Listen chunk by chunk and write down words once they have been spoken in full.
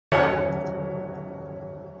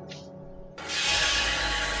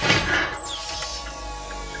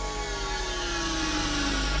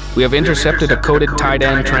We have intercepted a coded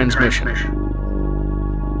Tidan transmission.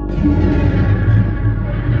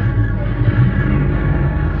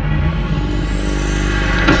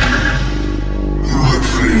 You have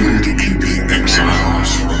failed to keep the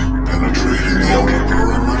exiles from penetrating the outer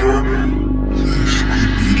perimeter. This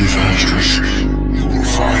could be disastrous. You will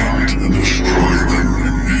find and destroy them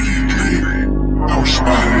immediately. Our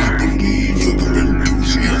spies believe that the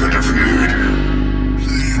Bentusi have interfered.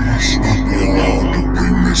 They must not be allowed to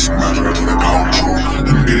bring this matter to the Council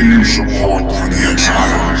and gain support for the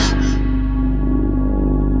exiles.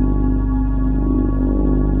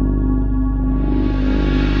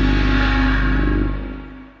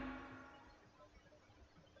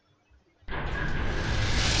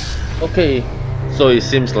 Okay, so it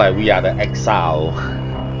seems like we are the exile.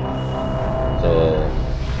 So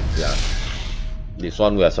yeah, this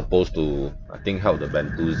one we are supposed to, I think, help the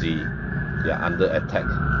Bentusi. They are under attack.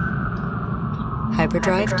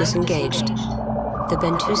 Hyperdrive disengaged. The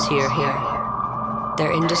Bentusi are here.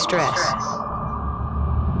 They're in distress.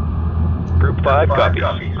 Group 5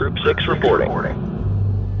 copies. Group 6 reporting.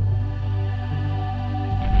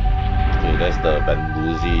 Okay, that's the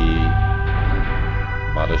Bentusi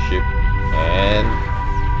mothership, and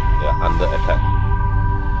they are under attack.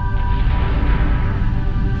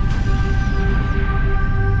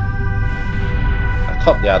 I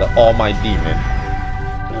thought they are the almighty, man.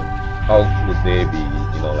 How could they be,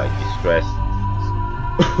 like distressed?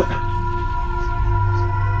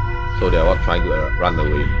 So they are all trying to run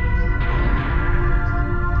away.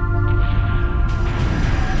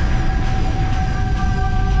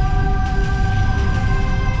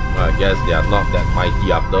 I guess they are not that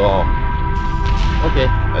mighty after all. Okay,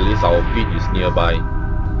 at least our beat is nearby.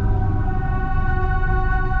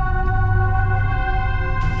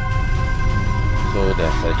 So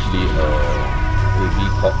there's actually a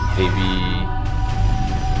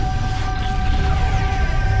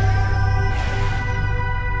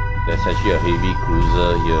heavy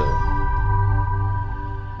cruiser here.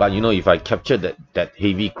 But if I capture that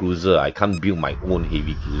heavy cruiser, I can't build my own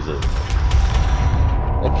heavy cruiser.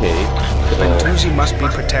 Okay, The Bentusi must be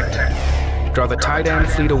protected. Draw the Tidan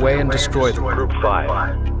fleet away and destroy them. Group 5.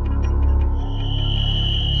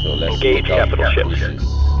 so let's Engage look out capital for ships.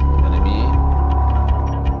 this enemy.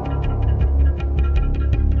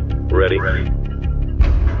 Ready.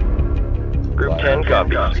 Group 10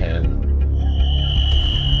 copies. 10.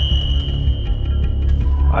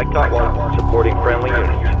 I got one. Supporting friendly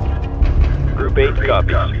units. Group 8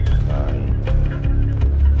 copies.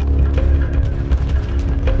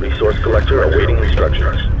 Resource collector awaiting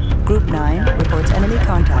instructions. Group 9 reports enemy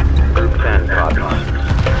contact. Group 10 copies.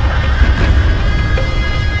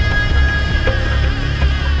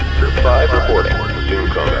 Group 5 reporting. Resume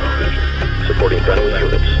combat station. Supporting friendly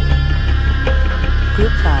units.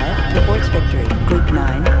 Group 5 reports victory. Group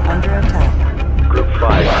 9 under attack. Group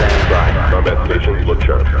 5 standing by. Combat stations look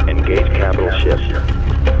sharp. Engage capital ships.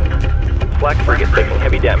 Flak frigate taking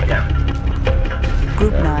heavy damage.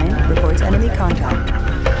 Group 9 reports enemy contact.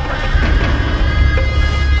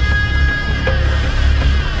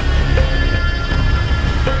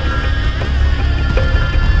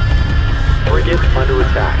 Frigate under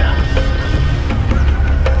attack.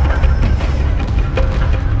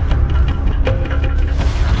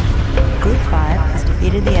 Group 5 has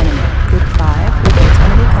defeated the enemy. Group 5 reports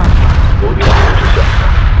enemy contact. Moving on to intercept.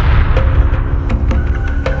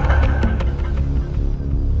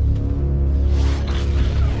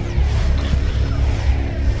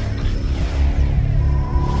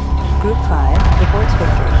 Group 5 reports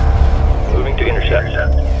victory. Moving to intercept.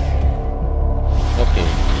 Okay,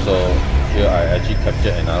 so here I actually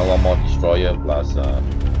captured another one more destroyer plus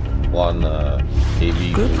one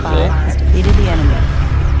heavy Group cruiser. 5 has defeated the enemy.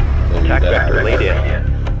 So with Attack that, vector I laid in. have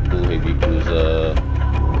 2 heavy cruiser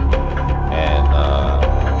and I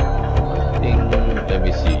think, let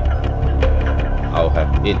me see, I'll have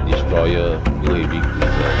 8 destroyer, 2 heavy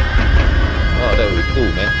cruiser. Oh, that would be cool,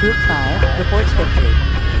 man. Group 5 reports victory.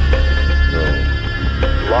 So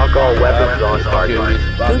Lock all weapons on kill target. this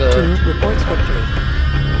Group bugger. 2 reports victory.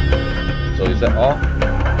 So is that all?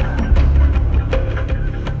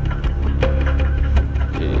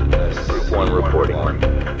 Okay, let's Group 1 see. reporting.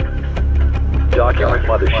 Docking with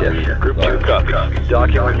mothership. Group 2 copies.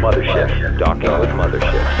 Docking with mothership. Docking with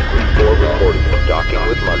mothership. Group 4 reporting. Docking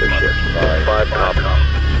with mothership. Group 5 copies.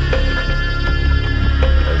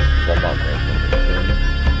 Let's warm up our position.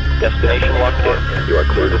 Destination locked in. You are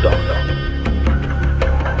clear to dock.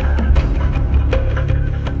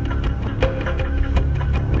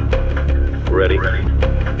 Ready.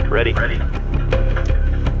 Ready.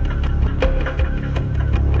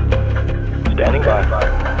 Standing by.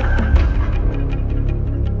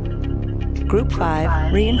 Group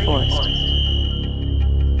 5 reinforced.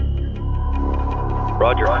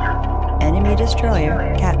 Roger. Enemy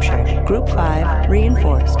destroyer captured. Group 5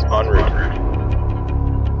 reinforced. En route.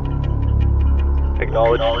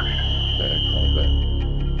 Acknowledge.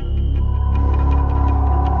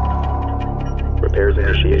 Repairs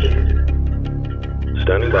initiated.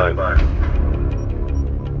 Standing by.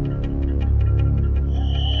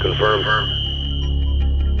 Confirmed.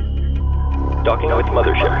 Docking with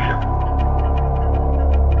mothership.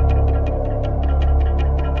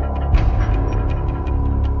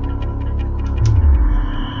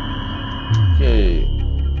 Okay.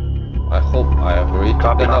 I hope I have already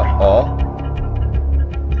taken out all.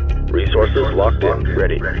 Resources locked in.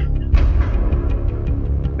 Ready.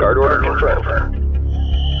 Guard order confirmed.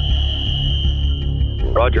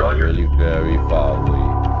 Roger. Really very far away.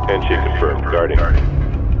 Handshake confirmed. Guarding.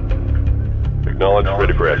 Acknowledge.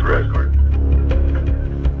 Ready for escort.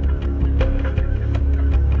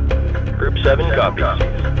 Group 7 copies.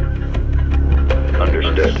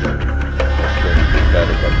 Understood.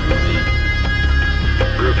 Better but busy.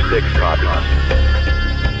 Group 6 copies.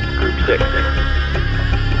 Group 6.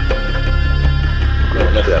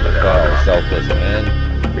 Let's prepare ourselves first, man.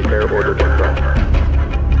 Repair order confirmed.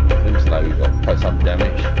 Seems like we got quite some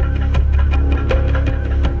damage.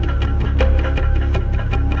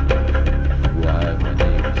 Do I have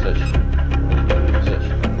any research? Research?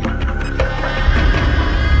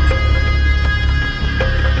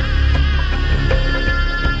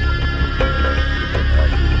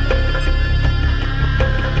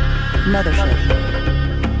 Mothership.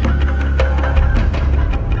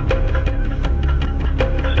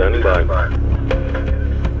 Standing by.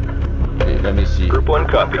 Okay, let me see. Group 1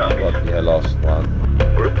 copy. What we had lost one.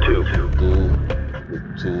 Group 2. Group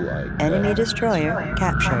 2 I Enemy destroyer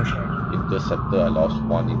captured. Interceptor, I lost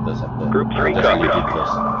one interceptor. Group 3 Just copy. leave it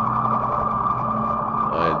first.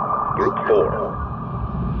 Alright, Group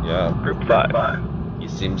 4. yeah. Group 5. It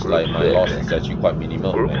seems Group like my 6. loss is actually quite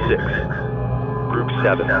minimal. Group man. 6. Group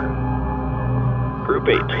 7. Group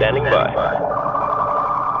 8 standing by.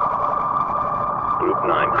 Group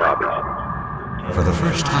 9 copies. For the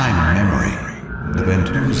first time in memory, the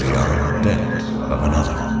Bentusi are in the debt of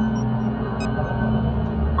another.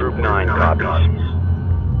 Group 9 copies.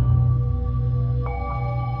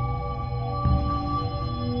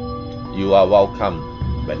 You are welcome,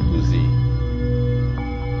 Bentusi.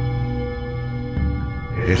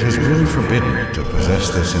 It has been forbidden to possess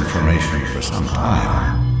this information for some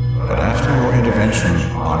time, but after your intervention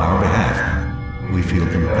on our behalf, we feel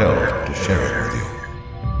compelled to share it with you.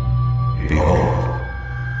 Behold,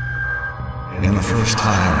 in the first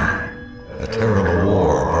time, a terrible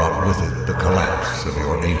war brought with it the collapse of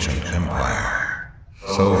your ancient empire.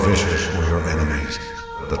 So vicious were your enemies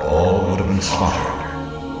that all would have been slaughtered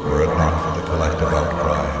were it not for the collective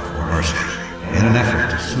outcry for mercy. In an effort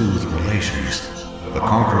to soothe relations, the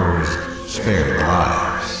conquerors spared the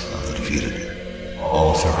lives of the defeated.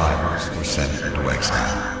 All survivors were sent into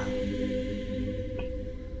exile.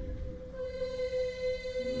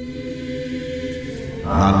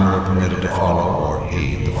 None were permitted to follow or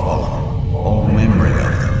aid the fallen. All memory of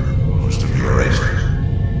them was to be erased.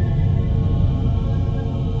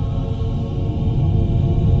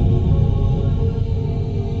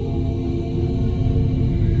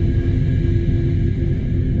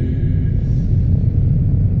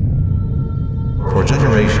 For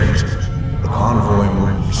generations, the convoy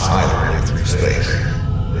moved silently through space.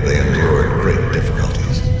 They endured great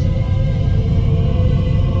difficulties.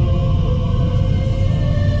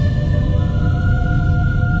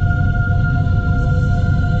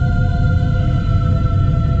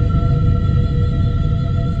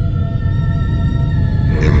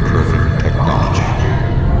 Imperfect technology.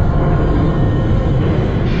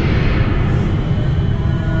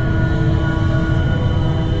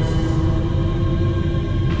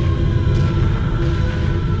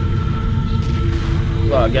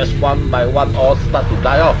 Well, I guess one by one all start to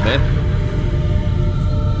die off, man.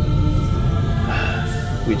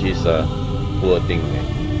 Which is a poor thing, man.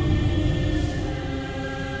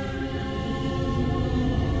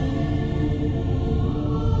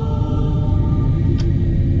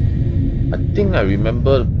 I think I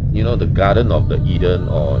remember, you know, the Garden of the Eden,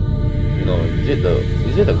 or you know,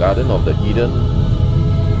 is it the Garden of the Eden?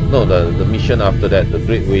 No, the mission after that, the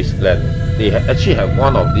Great Wasteland. They actually have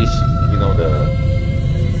one of these, you know,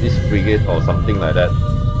 this frigate or something like that,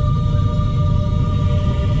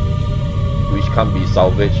 which can be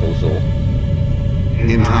salvaged also.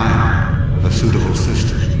 In time, a suitable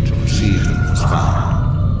system to receive them was found.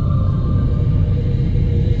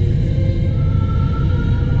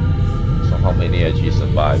 many actually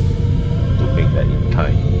survived to make that in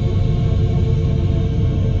time.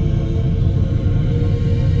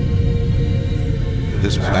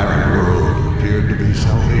 This barren world appeared to be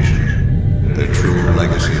salvation, their true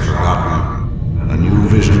legacy forgotten. A new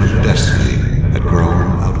vision of destiny had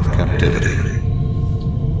grown out of captivity.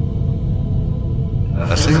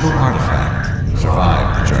 A single artifact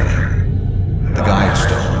survived the journey. The guide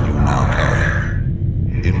stone you now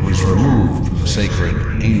carry. It was removed from the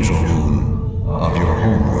sacred angel moon of your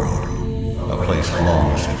homeworld, a place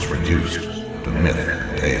long since reduced to myth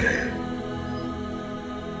and tale.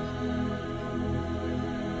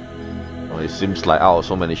 It seems like out of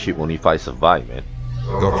so many ships, only 5 survive, man.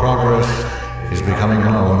 Your progress is becoming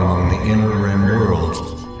known among the inner rim worlds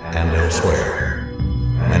and elsewhere.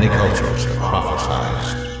 Many cultures have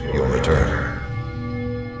prophesied your return.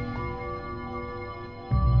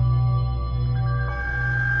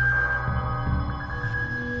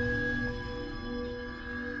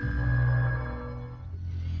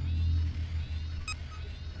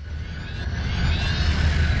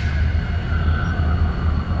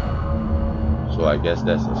 So I guess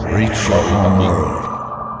that's a Reach your home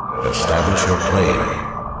world. Establish your claim.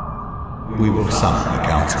 We will summon the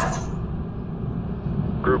council.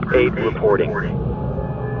 Group 8 reporting.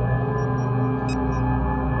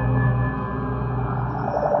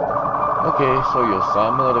 Okay, so you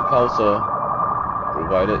summon the council,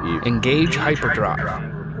 provided if Engage hyperdrive.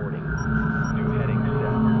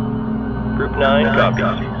 Group 9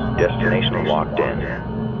 copies. Destination locked in.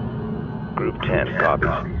 Group 10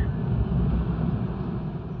 copies.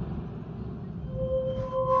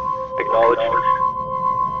 Acknowledged.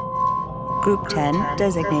 Group 10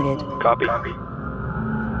 designated. Copy.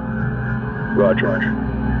 Roger.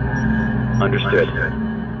 Understood.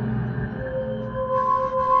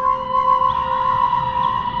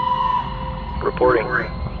 Reporting.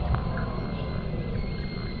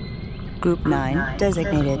 Group 9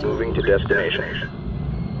 designated. Moving to destination.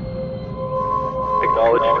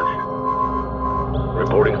 Acknowledged.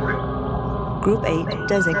 Reporting. Group 8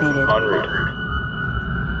 designated. En route.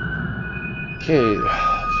 Okay,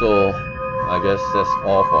 so I guess that's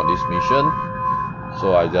all for this mission.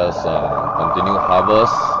 So I just continue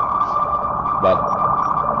harvest, but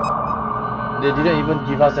they didn't even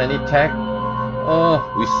give us any tag. Oh,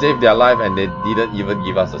 we saved their life and they didn't even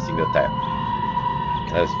give us a single tag.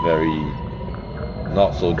 That's very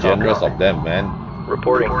not so generous of them, man.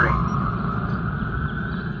 Reporting.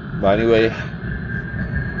 But anyway,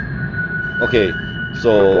 okay,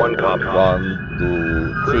 so One copy. 1,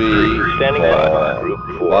 2, 3, Standing by. 4, Group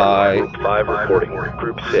 4. 5, Group 5 reporting.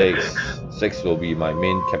 Group 6. 6 will be my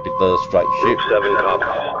main capital strike Group ship. 7 copies.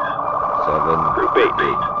 7, Group 8.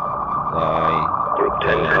 9. Group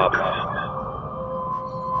 10 copies.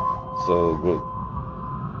 So group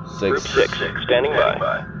Group 6 6. Standing by.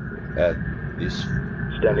 at these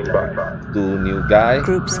Standing by. 2 new guys.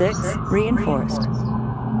 Group 6 reinforced. Group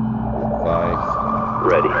 5.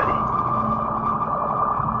 Ready.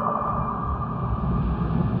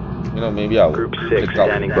 You know, maybe I'll Group 6 pick up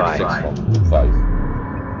standing Group by. 6 from Group 5.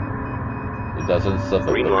 It doesn't serve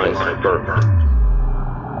a Green line purpose. confirmed.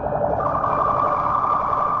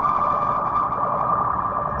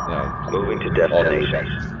 Yeah, Moving to all the destination.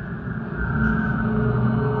 ships.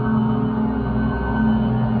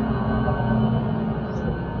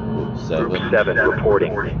 Group 7. Group 7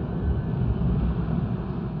 reporting.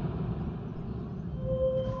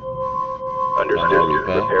 Understood.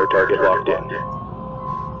 Repair. Repair target locked in.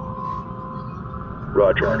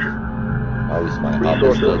 Roger. How is my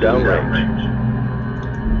Resources harvester doing? downrange.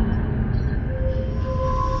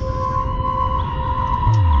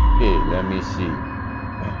 Okay, let me see.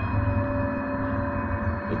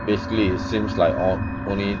 Basically, it seems like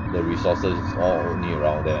only the resources is all only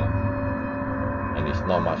around there, and it's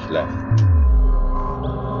not much left.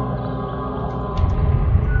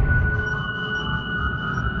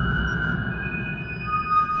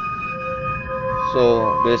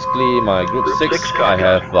 So basically, my group Group 6, six I copies.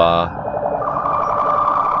 have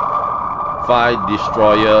 5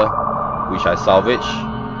 destroyer, which I salvage.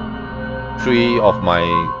 3 of my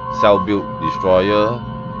self-built destroyer,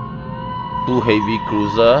 2 heavy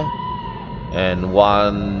cruiser, and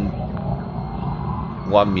 1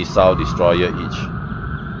 missile destroyer each.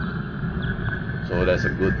 So that's a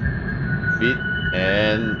good feat.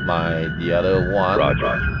 And the other one,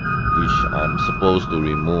 Roger. which I'm supposed to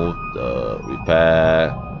remove the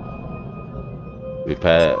repair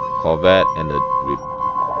corvette and the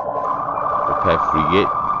repair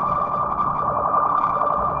frigate.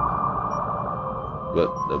 But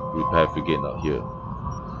the repair frigate not here.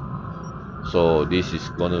 So this is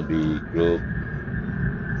gonna be group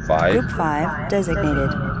 5. Group 5 designated.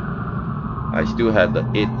 I still have the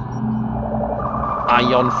 8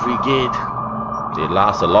 Ion Frigate. They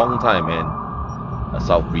last a long time, man.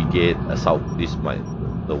 Assault Brigade, Assault, this my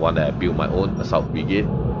the one that I built my own Assault Brigade.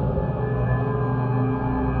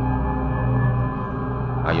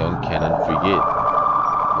 Ion Cannon Frigate.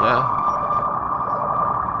 Yeah.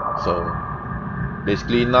 So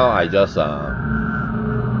basically now I just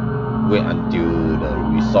wait until the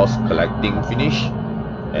resource collecting finish,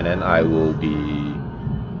 and then I will be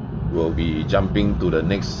jumping to the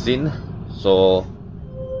next scene. So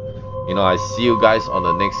you know, I see you guys on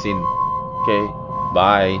the next scene. Okay,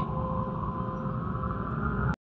 bye.